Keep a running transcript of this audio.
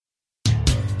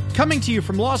Coming to you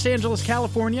from Los Angeles,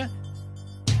 California,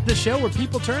 the show where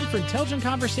people turn for intelligent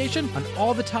conversation on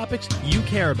all the topics you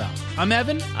care about. I'm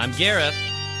Evan. I'm Gareth.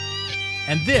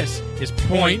 And this is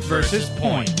Point versus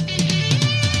Point.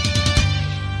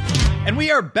 And we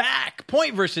are back.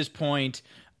 Point versus Point.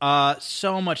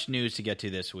 So much news to get to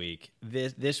this week.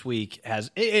 This week has,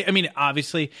 I mean,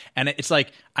 obviously, and it's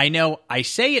like, I know I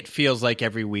say it feels like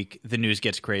every week the news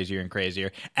gets crazier and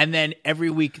crazier, and then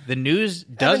every week the news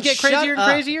does get crazier and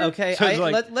crazier. Okay,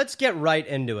 so let's get right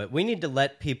into it. We need to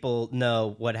let people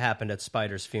know what happened at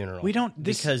Spider's funeral. We don't,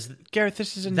 because Gareth,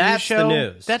 this is a news show. That's the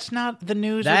news. That's not the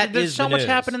news. There's so much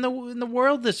happened in the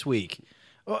world this week.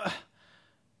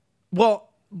 Well,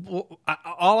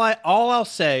 all I'll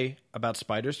say about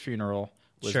Spider's funeral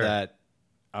was that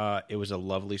it was a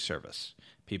lovely service.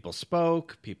 People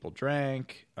spoke, people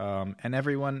drank, and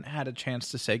everyone had a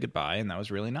chance to say goodbye, and that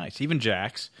was really nice. Even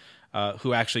Jax,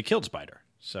 who actually killed Spider.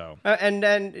 So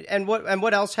and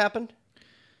what else happened?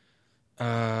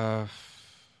 Not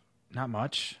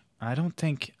much. I don't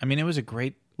think. I mean, it was a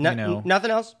great.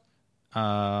 Nothing else.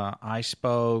 I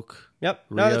spoke. Yep.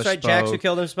 Rio No, that's right. spoke. Jax, who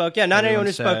killed him, spoke. Yeah, not anyone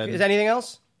who spoke. Is anything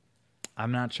else?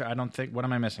 I'm not sure. I don't think. What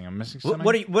am I missing? I'm missing something.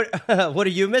 What are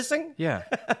you missing? Yeah.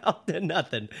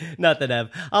 Nothing, Ev.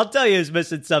 I'll tell you who's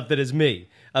missing something is me.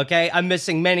 Okay, I'm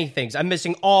missing many things. I'm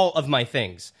missing all of my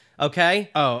things. Okay.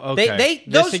 Oh, okay.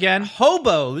 Those again?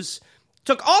 hobos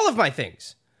took all of my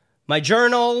things. My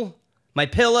journal, my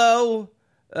pillow,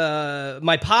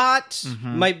 my pot,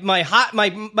 my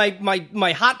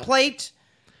hot plate.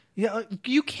 Yeah,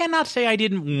 you cannot say I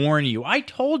didn't warn you. I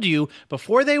told you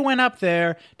before they went up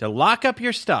there to lock up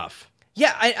your stuff.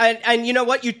 Yeah, and you know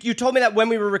what? You told me that when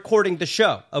we were recording the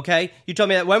show, okay? You told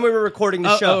me that when we were recording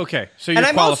the show. Oh, okay. So you're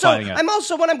qualifying it. I'm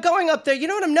also, when I'm going up there, you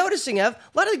know what I'm noticing, Ev? A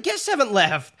lot of the guests haven't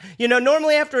left. You know,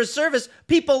 normally after a service,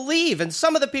 people leave, and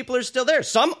some of the people are still there.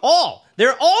 Some, all.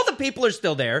 All the people are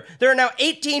still there. There are now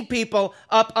 18 people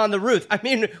up on the roof. I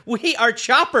mean, we are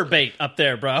chopper bait up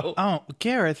there, bro. Oh,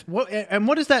 Gareth, what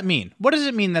does that mean? What does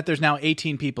it mean that there's now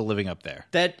 18 people living up there?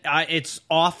 That it's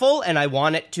awful, and I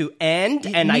want it to end,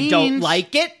 I don't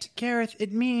like it. Gareth,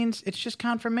 it means it's just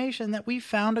confirmation that we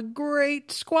found a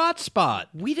great squat spot.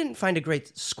 We didn't find a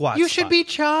great squat spot. You should be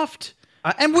chuffed.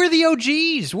 And we're the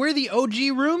OGs. We're the OG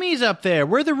roomies up there.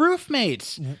 We're the roof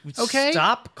mates. Okay?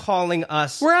 Stop calling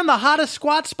us. We're on the hottest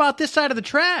squat spot this side of the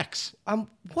tracks.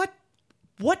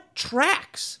 What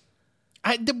tracks?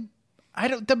 The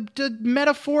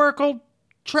metaphorical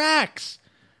tracks.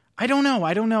 I don't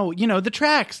know. You know, the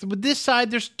tracks. With this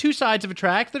side, there's two sides of a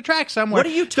track. The track somewhere. What are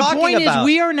you talking about? The point is,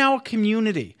 we are now a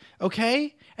community,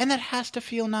 okay? And that has to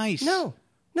feel nice. No.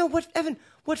 Evan,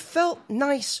 what felt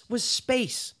nice was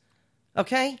space.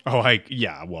 Okay? Oh, I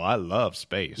love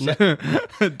space. No.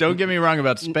 Don't get me wrong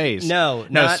about space. No,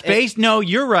 space.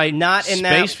 You're right. Not in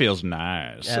that. Space feels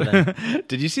nice.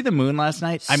 Did you see the moon last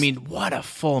night? I mean, what a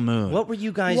full moon. What were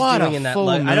you guys doing in that?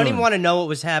 I don't even want to know what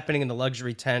was happening in the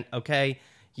luxury tent. Okay,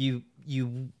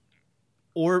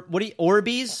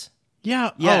 Orbeez?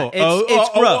 Yeah. It's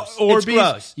gross. Orbeez. It's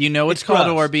gross. You know it's called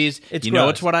Orbeez. It's you gross. know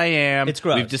it's what I am. It's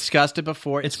gross. We've discussed it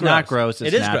before. It's not gross.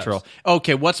 It's natural. Gross.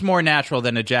 Okay, what's more natural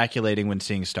than ejaculating when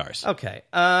seeing stars? Okay.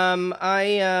 I'm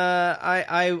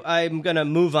gonna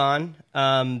move on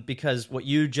because what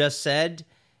you just said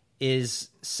is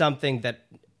something that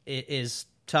is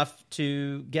tough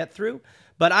to get through.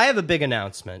 But I have a big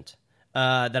announcement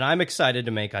that I'm excited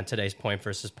to make on today's Point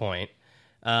versus Point.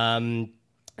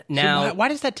 Now, so why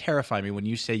does that terrify me when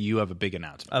you say you have a big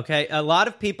announcement? Okay, a lot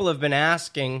of people have been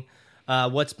asking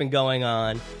what's been going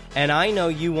on, and I know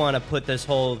you want to put this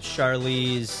whole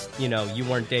Charlize, you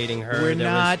weren't dating her. We're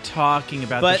not talking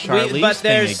about the Charlize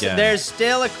thing again. There's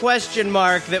still a question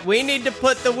mark that we need to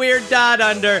put the weird dot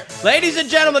under. Ladies and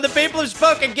gentlemen, the people have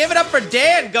spoken. Give it up for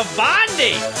Dan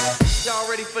Gavandi. Y'all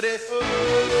ready for this?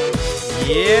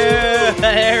 Yeah,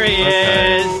 there he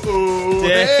is.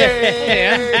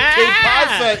 Hey,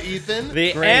 pasa, Ethan.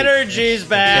 The energy's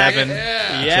back. Kevin,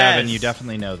 yes. Kevin, you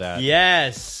definitely know that.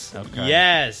 Yes. Okay.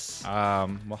 Yes.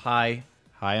 Well, hi.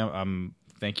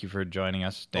 Thank you for joining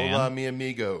us, Dan. Hola, mi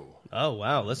amigo. Oh,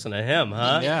 wow. Listen to him,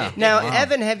 huh? Yeah. Now, wow.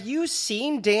 Evan, have you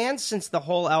seen Dan since the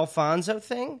whole Alfonso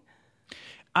thing?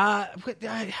 Have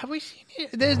we seen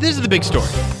it? This is the big story.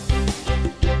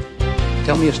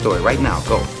 Tell me a story right now.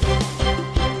 Go.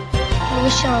 I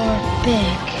wish I were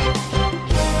big.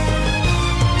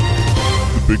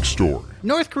 The big story.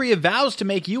 North Korea vows to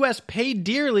make U.S. pay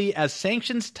dearly as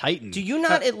sanctions tighten. Do you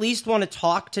not at least want to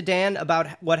talk to Dan about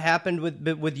what happened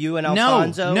with you and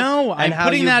Alfonso? No, and I'm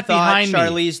putting that behind me.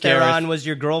 Charlize Theron was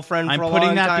your girlfriend for a long time? I'm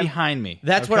putting that behind me.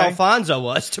 That's what Alfonso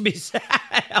was, to be sad.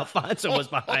 Alfonso was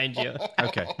behind you.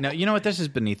 Okay. No, you know what? This is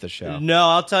beneath the show. No,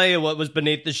 I'll tell you what was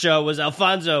beneath the show was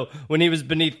Alfonso when he was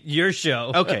beneath your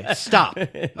show. Okay, stop.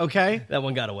 Okay? That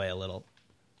one got away a little.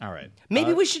 All right.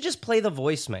 Maybe we should just play the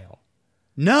voicemail.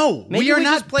 No, Maybe we are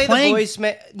not just play playing. the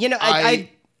voicemail. You know,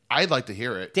 I'd like to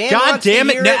hear it. Dan God wants to damn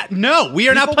it. hear No, we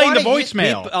are not People playing the wanna hear-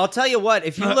 voicemail. I'll tell you what,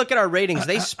 if you look at our ratings,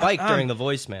 they spike during the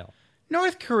voicemail.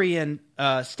 North Korean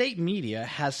state media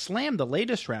has slammed the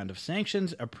latest round of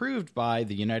sanctions approved by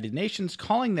the United Nations,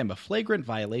 calling them a flagrant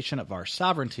violation of our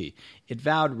sovereignty. It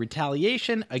vowed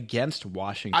retaliation against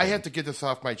Washington. I have to get this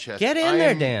off my chest. Get in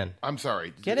there, Dan. I'm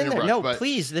sorry. to Get in there. interrupt, No, but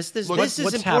please. This Look, is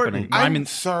what's important. happening? I'm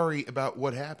sorry about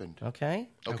what happened. Okay.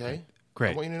 Okay?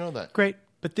 Great. I want you to know that. Great.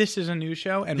 But this is a news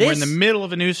show, and we're in the middle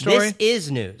of a news story. This is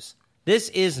news. This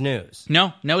is news.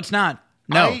 No, it's not.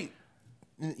 No.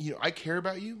 I care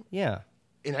about you, Yeah.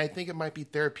 and I think it might be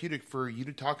therapeutic for you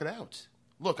to talk it out.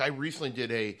 Look, I recently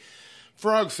did a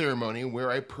frog ceremony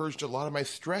where I purged a lot of my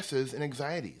stresses and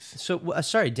anxieties. So,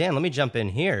 sorry, Dan, let me jump in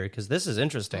here because this is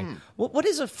interesting. What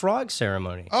is a frog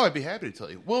ceremony? Oh, I'd be happy to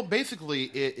tell you. Well, basically,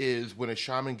 it is when a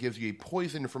shaman gives you a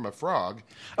poison from a frog.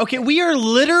 Okay, we are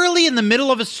literally in the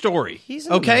middle of a story. He's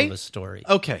in the middle of a story.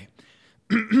 Okay.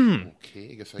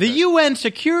 Okay, I guess I The got- UN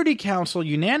Security Council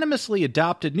unanimously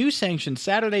adopted new sanctions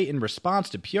Saturday in response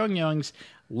to Pyongyang's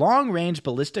long-range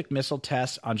ballistic missile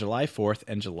tests on July 4th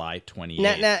and July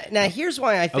 28th. Now, here's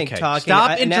why I think Okay, talking.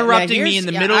 stop interrupting me in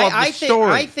the middle of the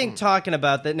story. I think talking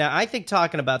about that. Now, I think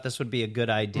talking about this would be a good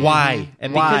idea. Why?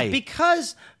 And Why?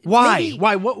 Because Why? maybe-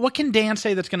 Why? What can Dan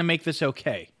say that's going to make this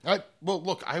okay? Well,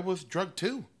 look, I was drugged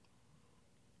too.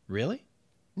 Really?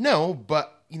 No,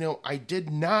 but, I did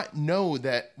not know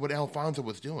that what Alfonso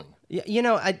was doing.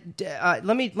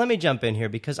 let me jump in here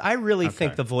because I really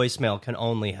think the voicemail can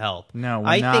only help. No, we're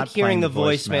I not think hearing the playing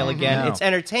the voicemail voicemail. again, No. it's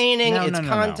entertaining. No, It's no.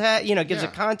 context. Gives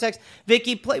it context.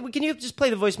 Vicky, can you just play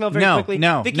the voicemail very No, quickly?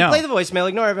 no, Vicky, no. play the voicemail.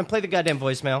 Ignore Evan. Play the goddamn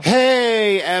voicemail.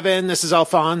 Hey, Evan, this is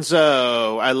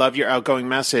Alfonso. I love your outgoing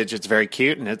message. It's very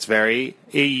cute and it's very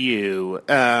EU.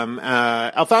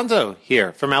 Alfonso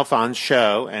here from Alphon's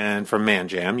show and from Man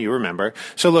Jam, you remember.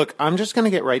 So look, I'm just going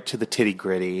to get right to the titty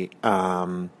gritty.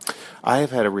 I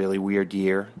have had a really weird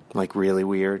year, like really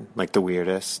weird, like the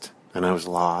weirdest, and I was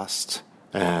lost.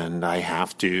 And I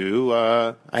have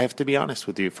to be honest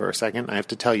with you for a second. I have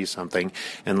to tell you something,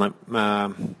 and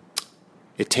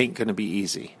it ain't going to be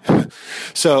easy.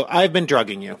 So I've been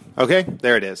drugging you. Okay,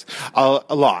 there it is. A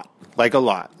lot. Like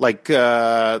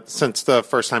since the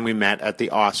first time we met at the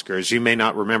Oscars. You may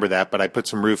not remember that, but I put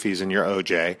some roofies in your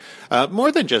OJ.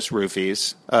 More than just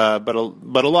roofies, but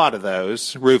a lot of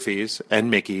those roofies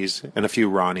and Mickeys and a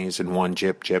few Ronnies and one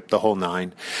Jip, the whole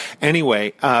nine.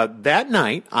 Anyway, that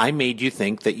night I made you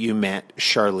think that you met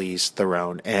Charlize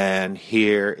Theron, and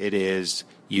here it is.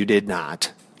 You did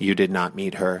not. You did not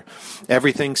meet her.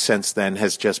 Everything since then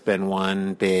has just been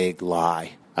one big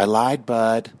lie. I lied,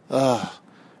 bud. Ugh.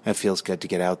 It feels good to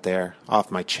get out there, off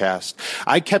my chest.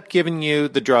 I kept giving you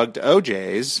the drugged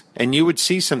OJs, and you would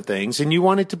see some things, and you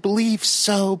wanted to believe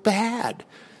so bad.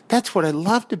 That's what I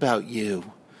loved about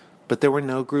you. But there were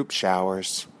no group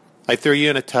showers. I threw you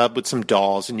in a tub with some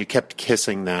dolls, and you kept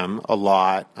kissing them a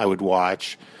lot. I would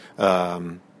watch.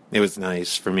 It was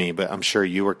nice for me, but I'm sure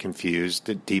you were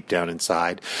confused deep down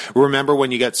inside. Remember when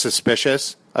you got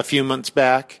suspicious a few months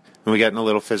back, and we got in a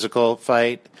little physical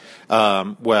fight?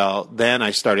 Well, then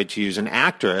I started to use an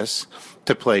actress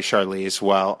to play Charlize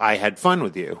while I had fun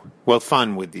with you. Well,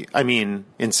 fun with you. I mean,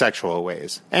 in sexual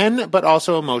ways. But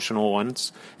also emotional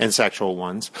ones and sexual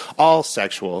ones. All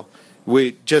sexual.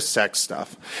 Just sex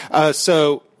stuff.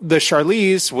 So the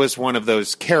Charlize was one of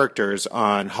those characters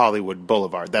on Hollywood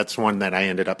Boulevard. That's one that I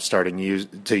ended up starting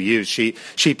to use.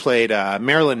 She played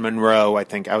Marilyn Monroe, I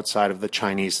think, outside of the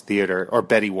Chinese theater, or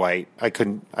Betty White. I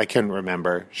couldn't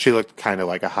remember. She looked kind of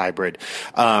like a hybrid.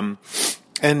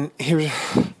 And here,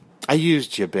 I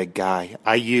used you, big guy.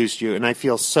 I used you, and I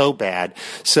feel so bad.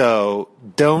 So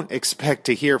don't expect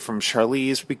to hear from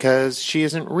Charlize because she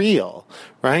isn't real,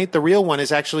 right? The real one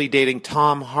is actually dating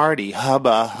Tom Hardy.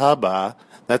 Hubba.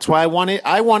 That's why I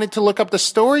wanted to look up the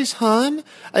stories, hon.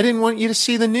 I didn't want you to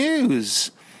see the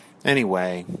news.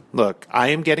 Anyway, look, I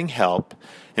am getting help.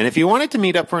 And if you wanted to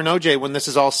meet up for an OJ when this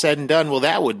is all said and done, well,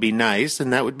 that would be nice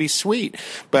and that would be sweet.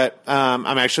 But I'm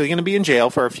actually going to be in jail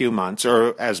for a few months,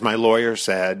 or as my lawyer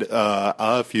said,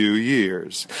 a few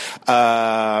years.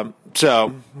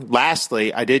 So,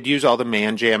 lastly, I did use all the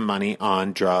Man Jam money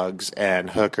on drugs and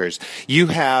hookers. You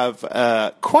have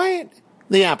quite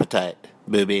the appetite,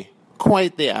 booby.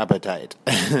 Quite the appetite.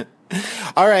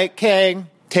 All right, Kay.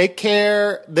 Take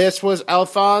care. This was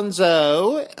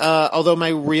Alfonso, although my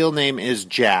real name is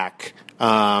Jack.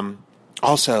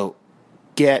 Also,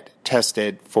 get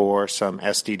tested for some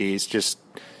STDs. Just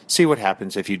see what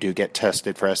happens if you do get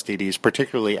tested for STDs,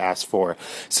 particularly ask for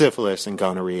syphilis and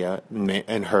gonorrhea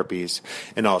and herpes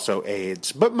and also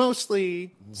AIDS, but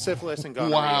mostly syphilis and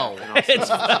gonorrhea. Wow. And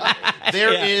also,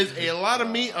 There is a lot of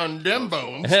meat on them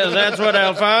bones. That's what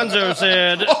Alfonso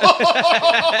said.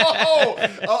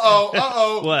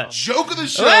 Uh-oh. What? Joke of the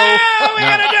show. We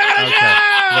got a joke of the show!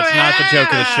 That's not the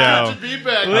joke of the show. Be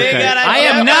back. We Okay. got a I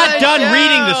am joke not of the done show.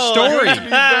 reading the story. Be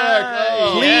back.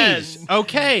 Oh. Please. Yes.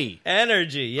 Okay.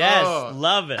 Energy, yes. Oh.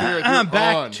 Love it.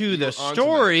 Back to the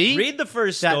story Read the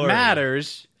first that story.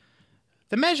 matters.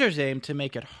 The measures aim to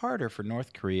make it harder for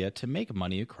North Korea to make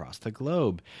money across the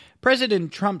globe.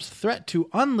 President Trump's threat to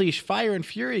unleash fire and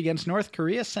fury against North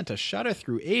Korea sent a shudder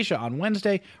through Asia on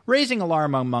Wednesday, raising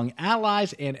alarm among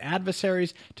allies and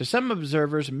adversaries, to some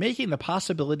observers making the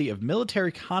possibility of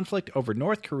military conflict over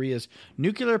North Korea's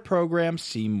nuclear program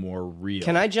seem more real.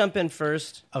 Can I jump in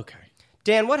first? Okay.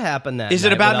 Dan, what happened that Is it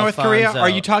night about with North Korea? Alfonso? Are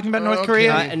you talking about North Okay.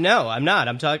 Korea? No, I'm not.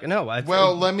 I'm talking. No.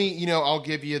 Well, let me, I'll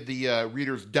give you the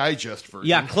Reader's Digest version.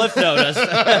 yeah, Cliff Notice.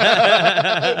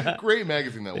 Great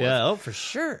magazine that was. Yeah, oh, for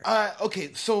sure.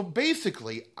 Okay, so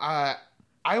basically, I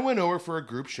went over for a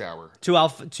group shower.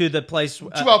 To the place. To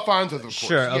Alfonso's, of course.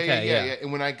 sure, Yeah, okay, yeah. yeah.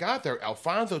 And when I got there,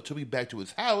 Alfonso took me back to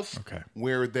his house Okay.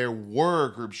 where there were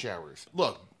group showers.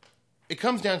 Look, it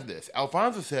comes down to this.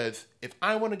 Alfonso says, if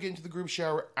I want to get into the group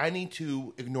shower, I need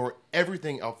to ignore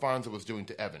everything Alfonso was doing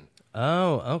to Evan.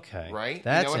 Oh, okay. Right?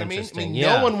 That's you know what interesting. I mean?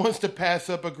 Yeah. No one wants to pass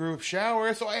up a group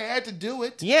shower, so I had to do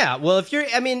it. Yeah, well, if you're,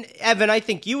 Evan, I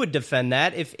think you would defend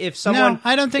that if someone. No,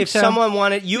 I don't think if so. If someone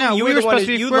wanted you, No, you we were were the one supposed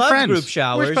who, to be you we're loved friends. group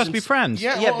showers. We're supposed to be and- friends.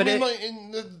 Yeah, Yeah, well, but I mean,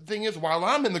 and the thing is, while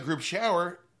I'm in the group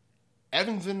shower,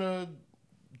 Evan's in a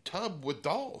tub with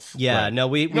dolls. Yeah, Right. no,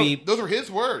 we Those are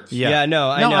his words. Yeah, no,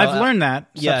 I know. I've learned that.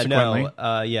 Yeah, subsequently.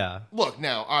 no, yeah. Look,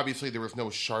 now, obviously there was no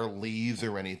Charlize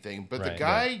or anything, but the Right,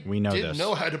 guy We know didn't this.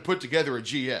 know how to put together a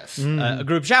GS. A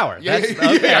group shower. Yeah, That's, yeah,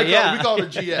 okay, yeah, we call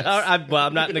it a GS.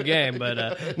 I'm not in the game,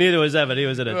 but neither was Evan. He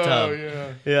was in a tub.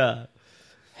 yeah. Yeah.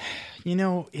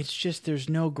 It's just there's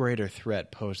no greater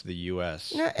threat posed to the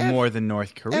U.S. Yeah, more than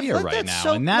North Korea Let right that now,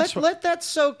 soak- and that's let that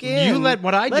soak in. You let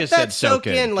what I Let just that said soak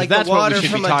in, 'cause like that's the what we water should be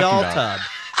from a talking doll about.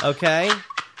 tub. Okay.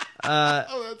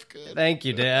 Oh, that's good. Thank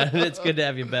you, Dan. It's good to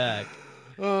have you back.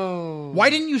 Why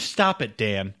didn't you stop it,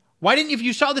 Dan? Why didn't if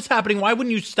you saw this happening? Why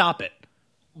wouldn't you stop it?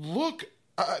 Look,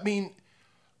 I mean,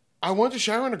 I wanted to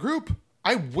shower in a group.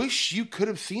 I wish you could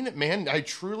have seen it, man. I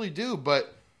truly do,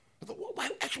 but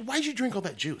why'd you drink all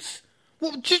that juice?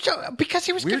 Well, just because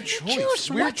he was Weird giving you choice. juice.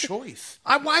 Weird What? choice.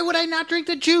 Why would I not drink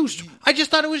the juice? I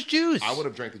just thought it was juice. I would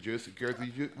have drank the juice. Gareth,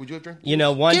 would you have drank the You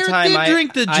know, one Garrett time did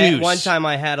drink the juice. one time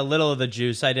I had a little of the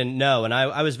juice. I didn't know, and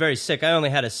I was very sick. I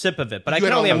only had a sip of it, but I You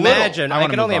can had only a little. imagine. I I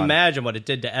wanna can only move on. imagine what it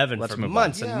did to Evan Let's for move on.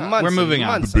 months and Yeah. months. We're moving and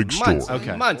on. months The and big months story. and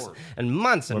Okay. months and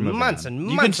months and moving months on. and You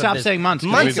months. can stop of this, saying months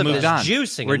 'cause Months we've of moved this on.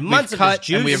 juicing. We've and months of cut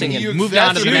this and we've juicing You moved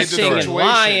on to the next juicing story. and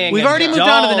lying. We've and already moved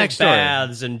on to the doll next story.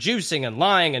 Baths and juicing and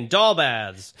lying and doll baths.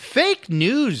 Fake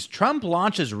news. Trump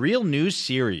launches real news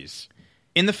series.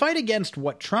 In the fight against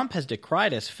what Trump has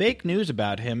decried as fake news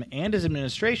about him and his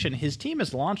administration, his team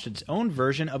has launched its own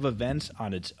version of events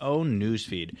on its own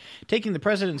newsfeed, taking the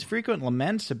president's frequent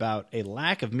laments about a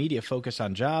lack of media focus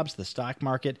on jobs, the stock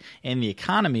market, and the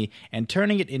economy, and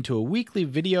turning it into a weekly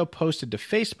video posted to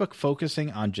Facebook focusing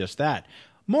on just that.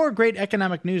 More great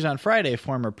economic news on Friday,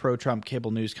 former pro-Trump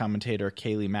cable news commentator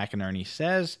Kayleigh McInerney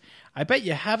says. I bet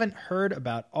you haven't heard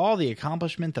about all the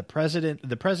accomplishment the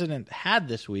president had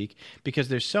this week because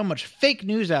there's so much fake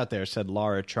news out there, said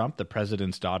Laura Trump, the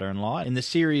president's daughter-in-law, in the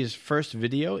series' first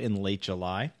video in late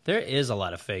July. There is a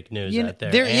lot of fake news You know, out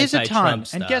there. there is a Anti-Trump ton.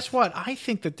 stuff. And guess what? I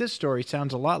think that this story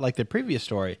sounds a lot like the previous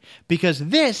story because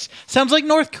this sounds like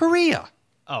North Korea.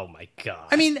 Oh my God!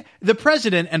 I mean, the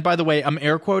president, and by the way, I'm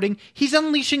air quoting, he's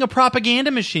unleashing a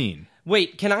propaganda machine.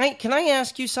 wait. Can I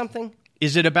ask you something?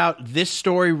 Is it about this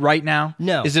story right now?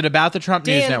 No. Is it about the Trump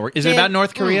News Dan- Network? Is it Dan- about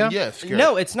North Korea? Yes, Gareth.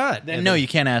 No, it's not. Then no, you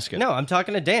can't ask it. No, I'm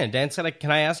talking to Dan. Dan said, "Can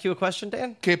I ask you a question,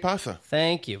 Dan?" Que pasa?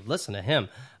 Thank you. Listen to him.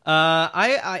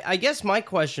 I guess my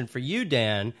question for you,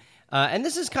 Dan, and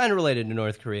this is kind of related to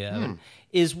North Korea, Evan,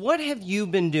 is what have you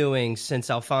been doing since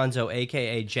Alfonso,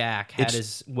 a.k.a. Jack, had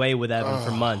his way with Evan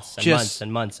for months and just months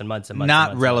and months and months and months? Not and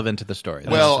months and relevant to the story.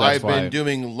 Well, That's I've why- been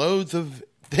doing loads of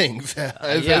things,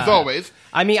 as Yeah. always.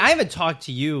 I mean, I haven't talked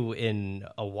to you in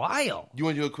a while. You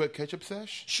want to do a quick catch-up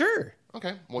sesh? Sure.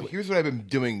 Okay. Well, here's what I've been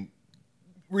doing.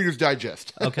 Reader's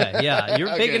Digest. Okay, yeah. You're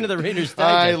big Okay. into the Reader's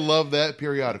I Digest. love that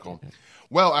periodical.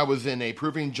 Well, I was in a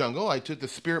proving jungle. I took the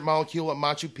spirit molecule at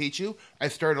Machu Picchu. I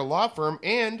started a law firm,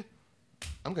 and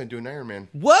I'm going to do an Iron Man.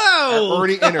 Whoa!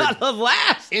 Already entered. The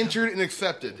last. Entered and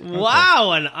accepted.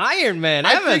 Wow, an Iron Man.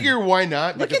 I Evan. figure why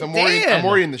not? Look Because at I'm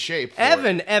already in the shape. For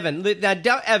it.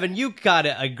 Evan, you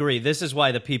gotta agree. This is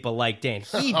why the people like Dan.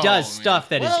 He does stuff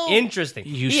that is interesting.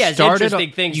 He has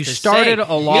interesting things to say. You started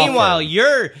a law Meanwhile,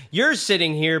 firm. you're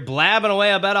sitting here blabbing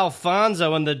away about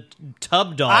Alfonso and the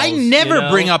tub dolls. I never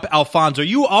bring up Alfonso.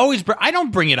 You always. I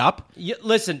don't bring it up.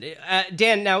 Listen,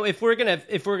 Dan. Now, if we're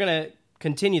gonna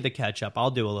continue the catch up,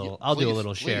 I'll do a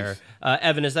little share.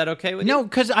 Evan, is that okay with you? No,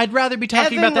 because I'd rather be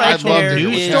talking Evan about the right actual there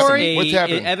news is story. What's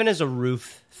happening? Evan is a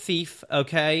roof thief,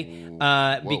 okay?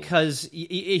 Because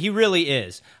he really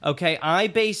is, okay? I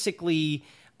basically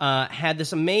had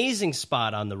this amazing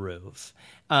spot on the roof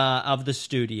of the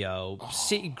studio.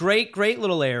 Great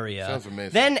little area. Sounds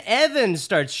amazing. Then Evan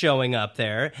starts showing up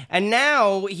there, and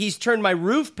now he's turned my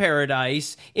roof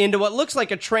paradise into what looks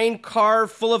like a train car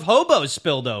full of hobos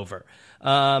spilled over.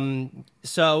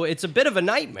 So it's a bit of a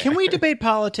nightmare. Can we debate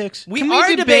politics? We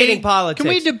are debating politics. Can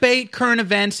we debate current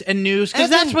events and news? Because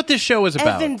that's what this show is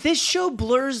about. Evan, this show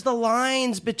blurs the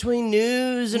lines between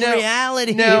news and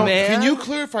reality, Now, man. can you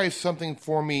clarify something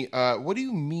for me? What do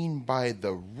you mean by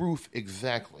the roof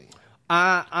exactly?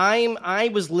 I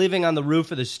was living on the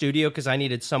roof of the studio because I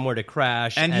needed somewhere to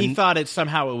crash, and he thought it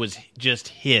was just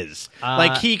his.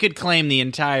 Like he could claim the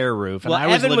entire roof. And I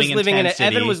was Evan living in Tent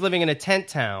City. Evan was living in a tent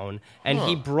town, and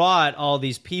he brought all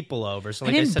these people over. So,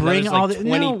 like I didn't said, bring there was all like the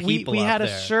 20 no. people. We up had there.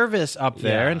 a service up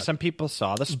there, Yeah. and some people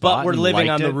saw the spot. But we're and living liked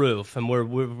on the it. roof, and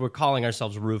we're calling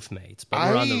ourselves roof mates. But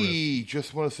we're on the roof. I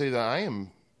just want to say that I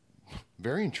am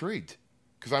very intrigued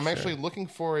because I'm actually looking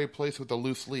for a place with a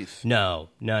loose leaf. No,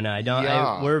 I don't.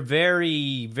 Yeah. We're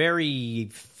very, very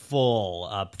full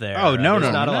up there. Oh no, There's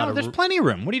no, not a lot no! of There's plenty of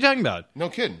room. What are you talking about? No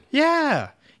kidding. Yeah.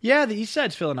 The east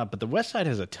side's filling up, but the west side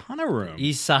has a ton of room.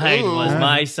 East side was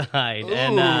my side,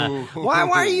 and why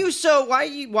are you so?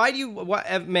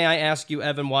 May I ask you,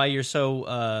 Evan, why you're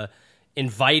so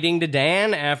inviting to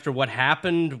Dan after what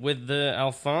happened with the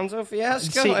Alfonso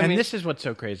fiasco? See, and this is what's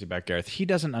so crazy about Gareth. He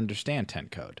doesn't understand tent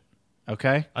code.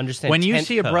 Okay, Understand when you tent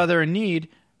see a code. brother in need.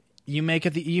 You make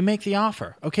the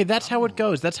offer. Okay, that's how it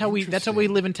goes. That's how we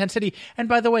live in Tent City. And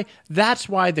by the way, that's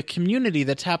why the community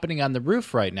that's happening on the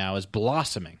roof right now is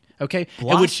blossoming. Okay,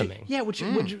 Blossoming?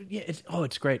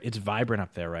 It's great. It's vibrant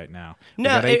up there right now. We No,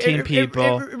 got 18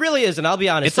 people. It really isn't. I'll be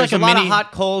honest. It's like There's a a lot mini- of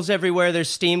hot coals everywhere. There's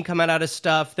steam coming out of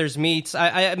stuff. There's meats.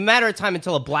 A matter of time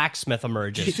until a blacksmith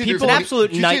emerges. Did you It's see an there's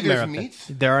absolute meat? Did you see nightmare. there's up there. meats?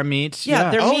 There are meats.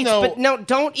 Yeah, they're Oh, meats, no. but no,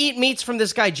 don't eat meats from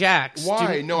this guy Jax.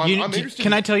 Why? No, I'm interested.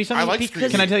 Can I tell you something? I like street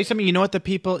Can I meat. tell you something? You know what the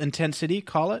people in Tent City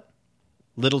call it?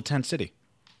 Little Tent City.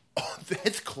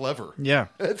 That's clever. Yeah.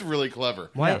 That's really clever.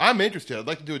 Why? I'm interested. I'd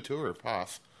like to do a tour if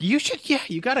possible. You should. Yeah,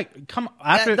 you got to come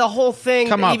after The whole thing,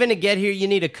 Come up. even to get here, you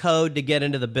need a code to get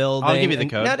into the building. I'll give you the And-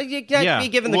 code. No, you can't Yeah. be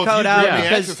giving the Well, code if you out give me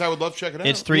because access, I would love to check it out.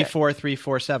 It's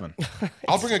 34347.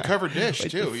 I'll bring a covered dish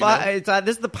too. You know?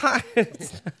 this is the pot.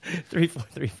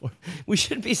 3434. We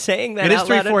should be saying that. It is out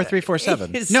loud.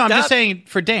 34347. Stop. No, I'm just saying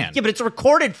for Dan. Yeah, but it's a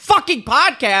recorded fucking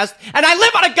podcast, and I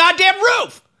live on a goddamn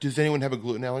roof. Does anyone have a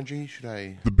gluten allergy? Should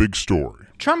I? The big story.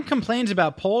 Trump complains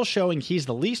about polls showing he's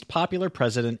the least popular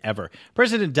president ever.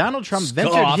 President Donald Trump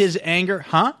vented Scoff. his anger.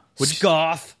 Huh?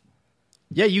 Scoff.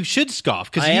 Yeah, you should scoff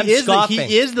because I am he is scoffing.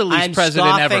 the least I'm president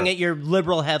scoffing ever. at your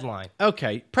liberal headline.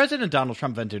 Okay, President Donald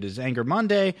Trump vented his anger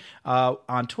Monday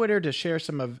on Twitter to share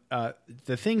some of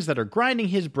the things that are grinding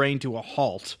his brain to a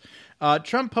halt.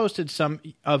 Trump posted some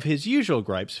of his usual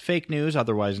gripes, fake news,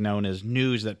 otherwise known as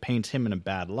news that paints him in a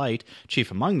bad light,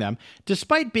 chief among them.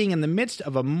 Despite being in the midst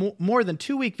of a more than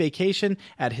 2-week vacation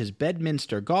at his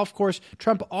Bedminster golf course,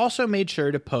 Trump also made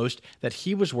sure to post that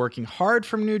he was working hard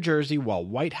from New Jersey while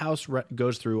White House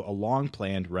goes through a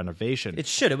long-planned renovation.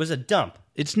 It was a dump.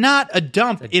 It's not a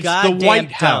dump. It's the goddamn White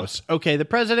dump. House. Okay, the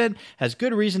president has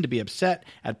good reason to be upset.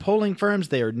 At polling firms,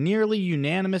 they are nearly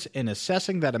unanimous in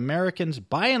assessing that Americans,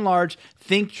 by and large,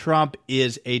 think Trump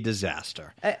is a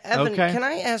disaster. Evan, okay? can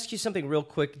I ask you something real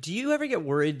quick? Do you ever get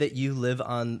worried that you live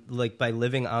on, like, by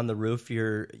living on the roof,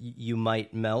 you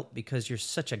might melt because you're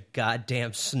such a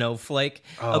goddamn snowflake?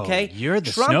 Okay, you're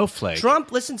the Trump, snowflake.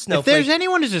 Trump, listen, If snowflake. there's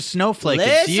anyone who's a snowflake,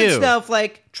 it's Listen, you.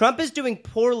 snowflake. Trump is doing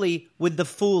poorly with the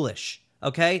foolish.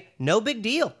 Okay, no big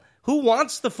deal. Who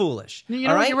wants the foolish? You know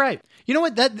all what? right? You're right. You know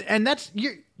what?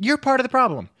 You're part of the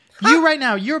problem. You right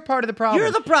now, you're part of the problem.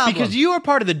 You're the problem. Because you are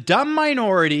part of the dumb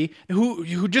minority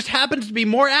who just happens to be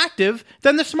more active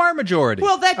than the smart majority.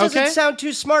 Well, that doesn't okay? sound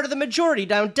too smart of the majority,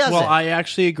 does it? Well, I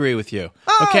actually agree with you.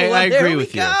 Oh, okay, well, I agree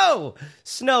with you. Go.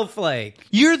 Snowflake.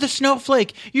 You're the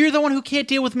snowflake. You're the one who can't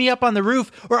deal with me up on the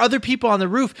roof or other people on the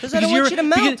roof. Because I don't want you to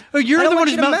melt. You're I don't the one want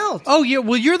who's you to melt. Oh, yeah.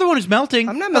 Well, you're the one who's melting.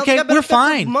 I'm not melting. Okay, I've been we're up there for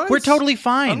fine. months. We're totally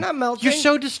fine. I'm not melting. You're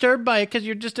so disturbed by it because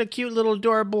you're just a cute little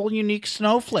adorable, unique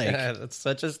snowflake. That's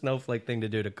such a snowflake thing to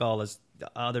do, to call us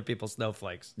other people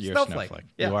snowflakes. You're a snowflake.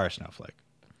 Yeah. You are a snowflake.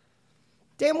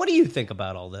 Dan, what do you think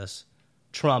about all this?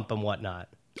 Trump and whatnot.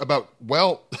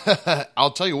 Well,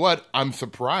 I'll tell you what, I'm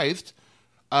surprised.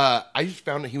 I just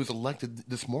found that he was elected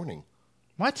this morning.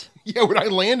 What? Yeah, when I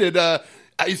landed,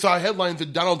 I saw headlines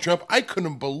that Donald Trump. I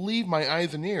couldn't believe my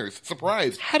eyes and ears.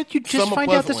 Surprised. How did you just Somewhat find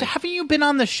out this? pleasantly. Haven't you been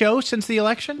on the show since the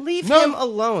election? Leave him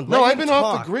alone. No, Let I've him been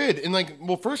off talk. the grid.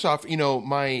 And first off,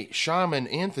 my shaman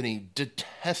Anthony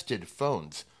detested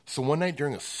phones. So one night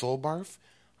during a soul barf,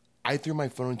 I threw my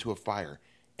phone into a fire.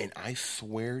 And I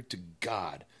swear to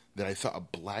God that I saw a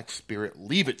black spirit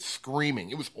leave it screaming.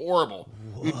 It was horrible.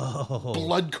 Whoa.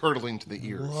 Blood curdling to the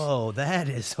ears. Whoa, that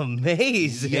is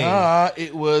amazing. Yeah,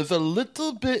 it was a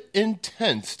little bit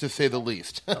intense, to say the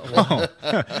least.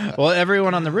 Well,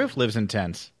 everyone on the roof lives in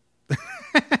tents.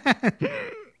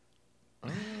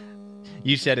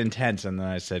 You said intense, and then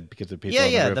I said because of people on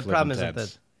the roof The live problem in isn't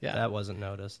tents. that that wasn't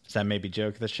noticed. Is that maybe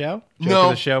joke of the show? Joke No. of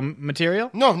the show material?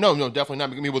 No, definitely not.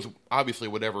 I mean, it was obviously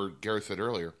whatever Gareth said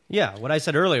earlier. Yeah, what I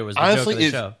said earlier was the Honestly, joke of the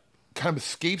it show. kind of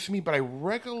escapes me, but I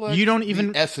recollect You don't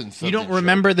even the essence of You don't the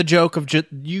remember joke. the joke of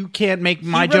you can't make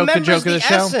my He joke the remembers joke of the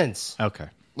show. essence. Okay.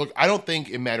 Look, I don't think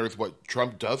it matters what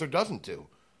Trump does or doesn't do.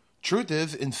 Truth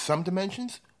is, in some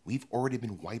dimensions, we've already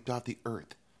been wiped off the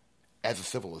earth as a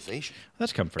civilization.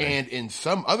 That's comforting. And in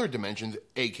some other dimensions,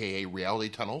 a.k.a. reality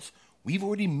tunnels, we've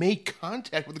already made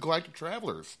contact with the galactic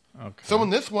travelers. Okay. So in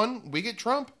this one, we get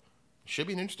Trump. Should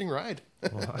be an interesting ride.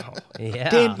 Wow. Yeah.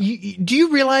 Dan, do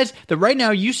you realize that right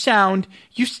now you sound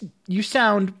it's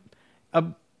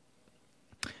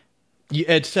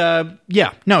it's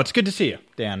good to see you,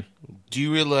 Dan. Do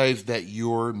you realize that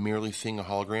you're merely seeing a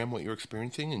hologram, what you're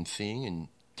experiencing and seeing and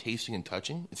tasting and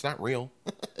touching? It's not real.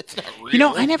 It's not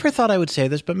real. I never thought I would say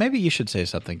this, but maybe you should say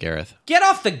something, Gareth. Get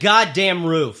off the goddamn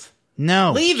roof.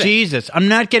 No. Leave it. Jesus, I'm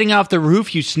not getting off the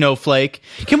roof, you snowflake.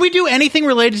 Can we do anything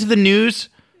related to the news?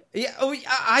 Yeah,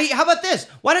 how about this?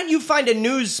 Why don't you find a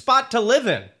news spot to live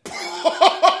in?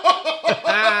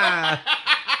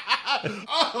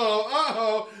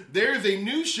 There's a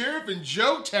new sheriff in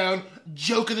Joetown.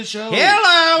 Joke of the show.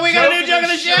 Hello, we got a new joke of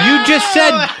the show. You just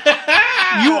said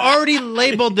you already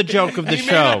labeled the joke of the He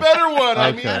show. made a better one. I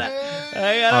Okay. mean,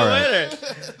 I got All a right.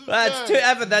 winner. That's two.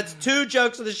 Evan, that's two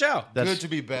jokes of the show. good to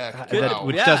be back. That- Wow.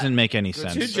 which Yeah. doesn't make any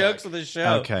sense. Two jokes of the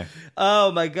show. Okay. Oh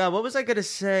my God, what was I going to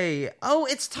say? Oh,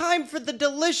 it's time for the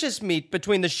delicious meat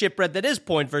between the shipbread that is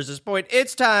point versus point.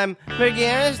 It's time for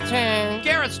Garrett's turn.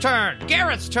 Garrett's turn.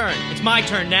 Garrett's turn. It's my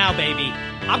turn now, baby.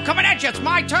 I'm coming at you. It's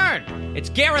my turn. It's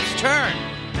Garrett's turn.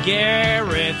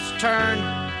 Garrett's turn.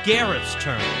 Garrett's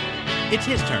turn. It's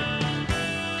his turn.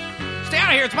 Stay out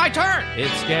of here. It's my turn.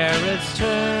 It's Garrett's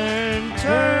turn,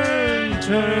 turn,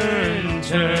 turn,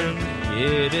 turn.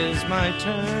 It is my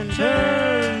turn,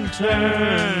 turn,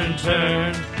 turn,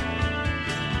 turn.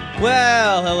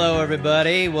 Well, hello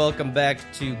everybody. Welcome back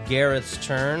to Garrett's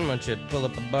Turn. Why don't you pull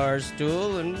up a bar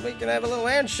stool and we can have a little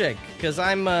handshake? Because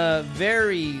I'm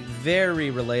very,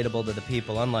 very relatable to the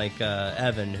people, unlike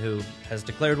Evan, who has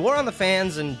declared war on the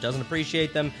fans and doesn't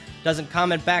appreciate them, doesn't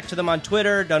comment back to them on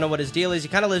Twitter, don't know what his deal is. He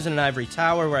kind of lives in an ivory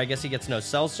tower where I guess he gets no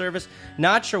cell service.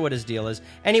 Not sure what his deal is.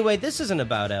 Anyway, this isn't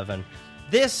about Evan.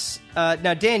 This,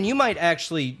 now Dan, you might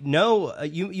actually know,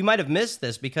 you might have missed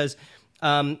this because...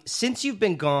 since you've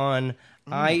been gone,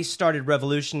 I started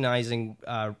revolutionizing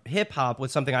hip-hop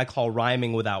with something I call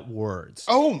rhyming without words.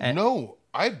 Oh, no.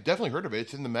 I've definitely heard of it.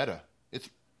 It's in the meta. It's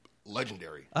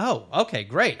legendary. Oh, okay,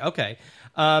 great, okay.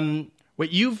 Wait,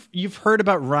 you've heard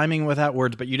about rhyming without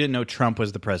words, but you didn't know Trump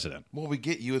was the president. Well, we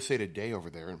get USA Today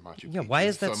over there in Machu Picchu. Yeah, why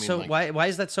is that why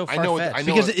is that so I know far-fetched? I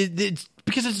know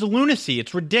Because it's lunacy.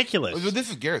 It's ridiculous.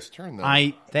 This is Garrett's turn,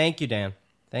 though. Thank you, Dan.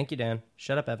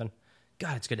 Shut up, Evan.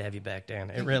 God, it's good to have you back,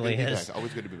 Dan. It really Good to be is. back.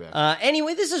 Always good to be back.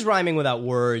 Anyway, this is rhyming without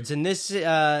words, and this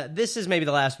is maybe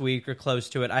the last week or close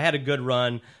to it. I had a good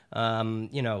run.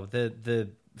 The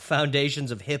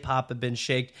foundations of hip hop have been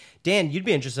shaked. Dan, you'd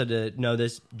be interested to know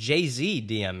this. Jay-Z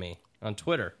DM'd me on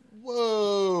Twitter.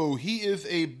 Whoa, he is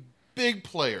a big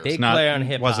player. Big player on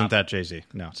hip hop. Wasn't that Jay-Z?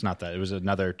 No, it's not that. It was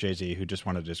another Jay-Z who just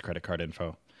wanted his credit card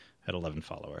info. Had 11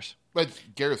 followers. But it's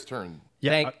Garrett's turn.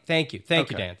 Thank you,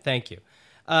 Okay. Dan. Thank you.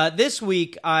 This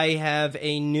week I have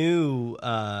a new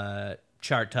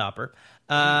chart topper.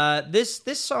 This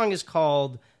song is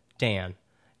called Dan,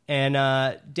 and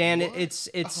Dan,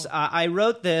 I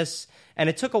wrote this, and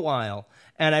it took a while.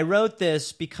 And I wrote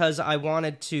this because I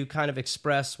wanted to kind of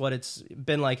express what it's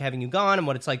been like having you gone and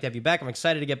what it's like to have you back. I'm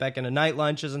excited to get back into night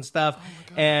lunches and stuff.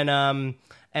 And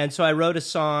so I wrote a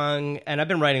song, and I've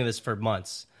been writing this for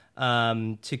months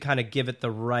to kind of give it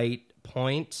the right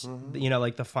point,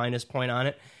 like the finest point on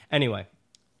it. Anyway,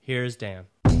 here's Dan.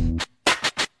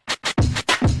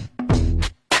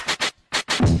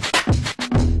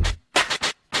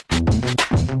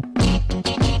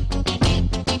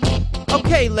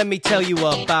 Okay, let me tell you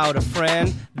about a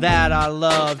friend that I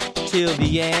loved till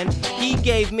the end. He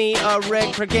gave me a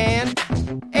red brigand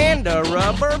and a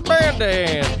rubber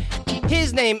bandana.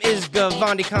 His name is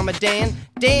Gavandi Dan.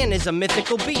 Dan is a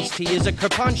mythical beast. He is a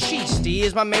Kirpanshist. He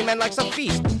is my main man likes a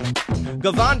feast.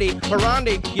 Gavandi,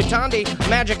 Parandi, Yutandi,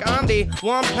 Magic Andi,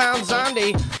 1 pound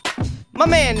Zondi. My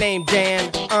man named Dan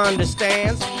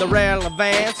understands the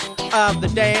relevance of the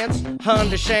dance.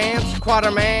 Understands,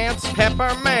 Quatermans,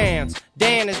 Peppermans.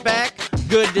 Dan is back,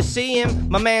 good to see him.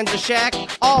 My man's a shack,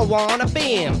 all wanna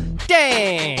be him.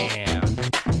 Dan!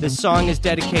 This song is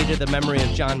dedicated to the memory of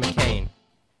John McCain.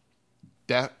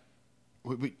 John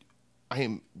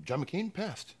McCain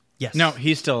passed. Yes. No,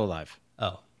 he's still alive.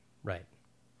 Oh, right.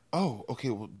 Oh, okay.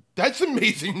 Well, that's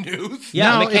amazing news.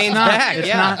 Yeah, No, McCain's it's not- back. it's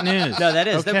yeah. not news. No, that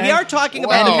is. Okay. We are talking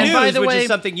about Wow. the And news, by the which way- is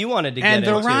something you wanted to get And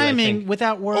the into, I rhyming think.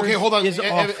 without words Okay, hold on. is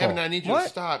awful. Evan, I need you What? to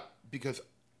stop because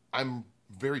I'm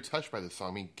very touched by this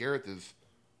song. Gareth,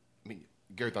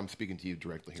 I'm speaking to you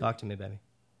directly here. Talk to me, baby.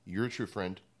 You're a true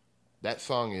friend. That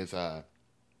song is an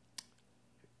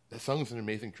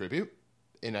amazing tribute.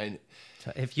 And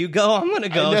If you go, I'm going to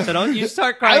go. never- So don't you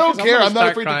start crying. I don't 'cause I'm care. gonna I'm not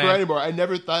start afraid crying. to cry anymore. I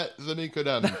never thought somebody could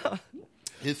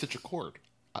hit such a chord.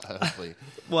 Honestly.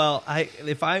 Well,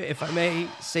 if I may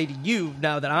say to you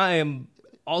now that I am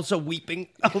also weeping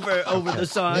over the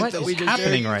song What that is we just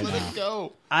happening did. right Let now? it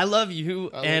go. I love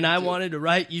you, and love I you too. wanted to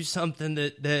write you something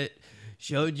that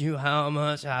showed you how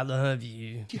much I love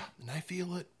you. Yeah, and I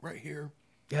feel it right here.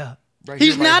 Yeah. Right He's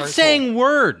here in my not heart saying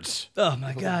words. Oh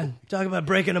my God! Talk about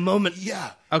breaking a moment. soul.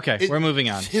 Yeah. Okay, we're moving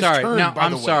on. It's his Sorry, turn, no, by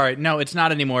I'm the way. sorry. No, it's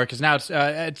not anymore because now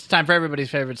it's time for everybody's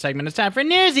favorite segment. It's time for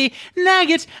Newsy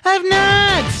Nuggets of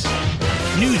Nuts.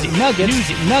 Newsy Nuggets.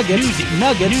 Newsy Nuggets. Newsy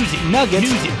Nuggets. Newsy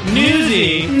Nuggets.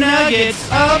 Newsy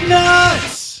Nuggets of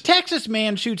Nuts. Texas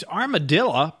man shoots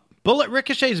armadillo. Bullet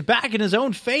ricochets back in his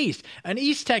own face. An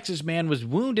East Texas man was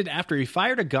wounded after he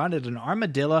fired a gun at an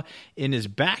armadillo in his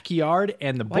backyard,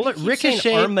 and the bullet do you keep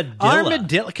saying ricocheted.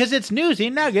 armadillo? Because it's Newsy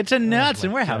Nuggets and Nuts,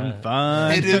 and we're having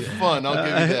fun. It is fun. I'll give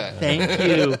you that. Thank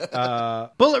you.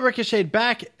 Bullet ricocheted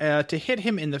back to hit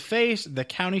him in the face, the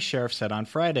county sheriff said on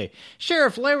Friday.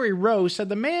 Sheriff Larry Rose said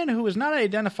the man who was not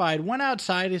identified went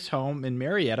outside his home in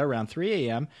Marietta around 3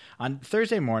 a.m. on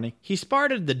Thursday morning. He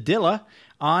spotted the Dilla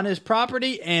on his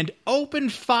property and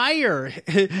opened fire.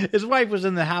 His wife was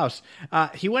in the house.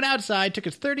 He went outside, took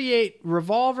his .38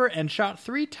 revolver, and shot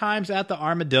 3 times at the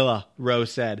armadillo,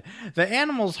 Rose said. The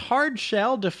animal's hard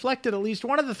shell deflected at least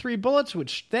one of the 3 bullets,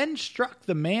 which then struck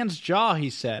the man's jaw,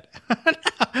 he said.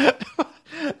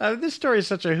 This story is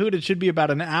such a hoot, it should be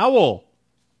about an owl.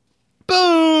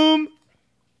 Boom!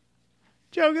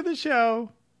 Joke of the show.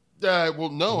 Well,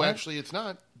 no, actually, it's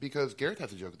not because Gareth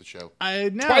has a joke at the show. I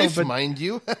know, Twice, but mind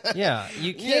you. Yeah,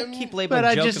 you can't keep labeling But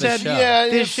I joke just of the said, show. Yeah,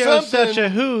 this it's show's something- such a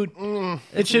hoot.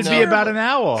 It should be no. about an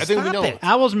owl. I think we know. it.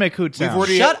 Owls make hoot We've sounds.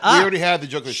 already Shut up. We already had the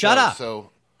joke of the Shut show. up. So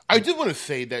I did want to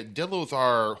say that dillos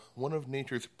are one of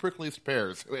nature's prickliest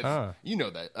pears. You know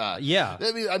that. Yeah.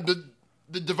 I mean,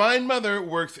 the Divine Mother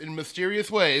works in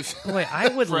mysterious ways. Boy, I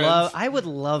would Friends.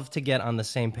 love to get on the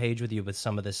same page with you with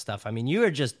some of this stuff. I mean, you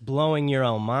are just blowing your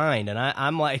own mind, and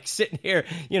I'm like sitting here,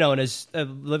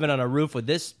 living on a roof with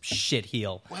this shit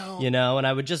heel, and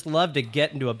I would just love to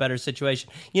get into a better situation.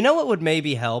 You know what would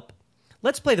maybe help?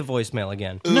 Let's play the voicemail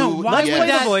again. No, Ooh, why Let's yes. would play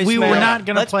that? the voicemail. We were not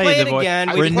going to Let's play it the voice. again.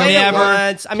 We're We played never it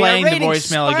once. I mean, playing our the ratings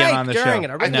voicemail again on the spiked during show. it.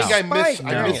 Our I ratings think I spiked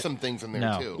during missed it. some things in there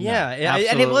No. too. Yeah, and it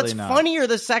Absolutely was not. funnier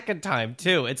the second time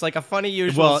too. It's like a funny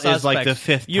usual Well, suspect. it's like the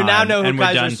 5th You now time, know who and we're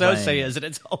Kaiser done Sose playing. is, and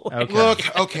it's hilarious.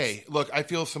 Okay. Look, I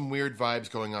feel some weird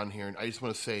vibes going on here, and I just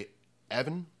want to say,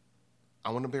 Evan, I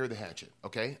want to bear the hatchet,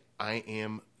 okay? I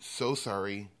am so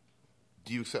sorry.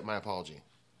 Do you accept my apology?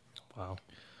 Wow.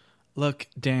 Look,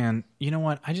 Dan, you know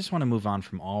what? I just want to move on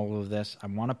from all of this. I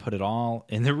want to put it all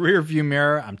in the rearview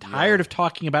mirror. I'm tired of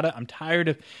talking about it. I'm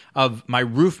tired of my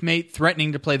roommate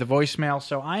threatening to play the voicemail.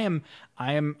 So I'm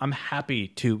happy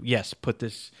to put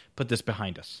this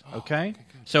behind us. Okay.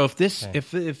 So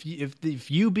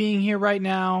if you being here right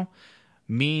now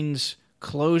means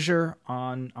closure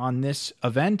on this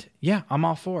event, I'm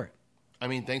all for it. I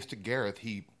mean, thanks to Gareth,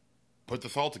 he put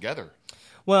this all together.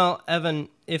 Well, Evan,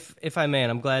 if I may,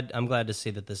 and I'm glad to see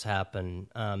that this happened.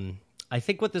 I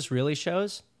think what this really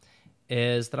shows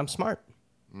is that I'm smart,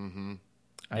 and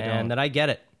that I get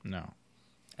it,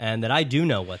 and that I do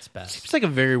know what's best. Seems like a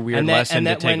very weird lesson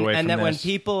to take away from this.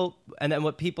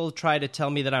 When people try to tell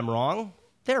me that I'm wrong,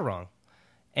 they're wrong,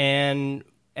 and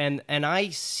I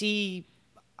see.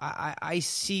 I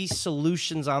see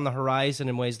solutions on the horizon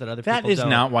in ways that other people don't. That is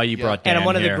not why you brought Dan here. And I'm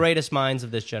one of the greatest minds of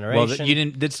this generation. Well, you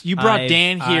didn't. You brought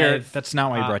Dan here. That's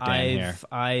not why you brought Dan here.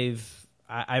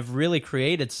 I've really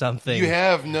created something. You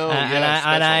have you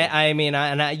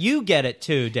get it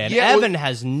too, Dan. Yeah, Evan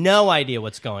has no idea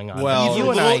what's going on. Well,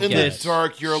 you and I get in the it.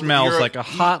 dark. Smells like a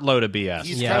hot load of BS.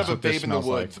 He's kind of a babe in the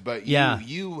woods, but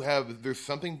there's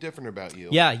something different about you.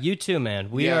 Yeah, you too,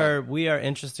 man. We are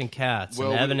interesting cats,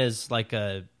 and Evan is like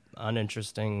a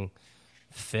uninteresting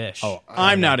fish. Oh,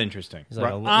 I'm not interesting.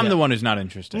 Like I'm the one who's not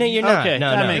interesting. No, you're not. Okay,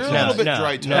 that makes You're a little bit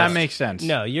dry toast. That makes sense.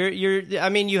 No, you're. I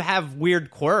mean, you have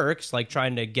weird quirks like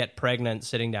trying to get pregnant,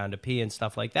 sitting down to pee, and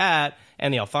stuff like that,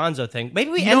 and the Alfonso thing. Maybe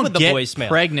we end with the voicemail.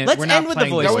 Pregnant. Let's We're not end with the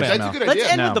playing voicemail. That's a good idea.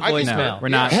 Let's end with the No, voicemail. we're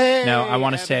not. Hey, No, I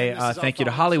want to Evan, say this is thank you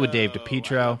to Hollywood Dave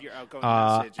DePietro, I love your outgoing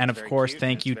message. and It's of very course cute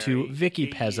thank and you it's to very Vicky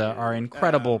EU. Pezza, our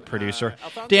incredible producer.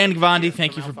 Alfonso, Dan Gvandi, here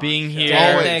thank you from for being Alfonso. here.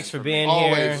 Dan, Always. thanks for being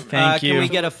Always. here. Thank you. Can we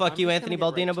get a fuck you, Anthony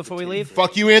Baldino, before we leave?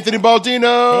 Fuck you, Anthony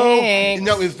Baldino. Thanks.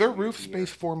 Now, is there roof space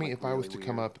for me if I was to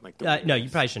come up? No, you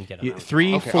probably shouldn't get it.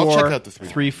 3 Okay, I'll check out the 4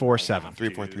 3 4 7.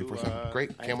 34347.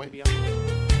 Great, can't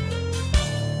wait.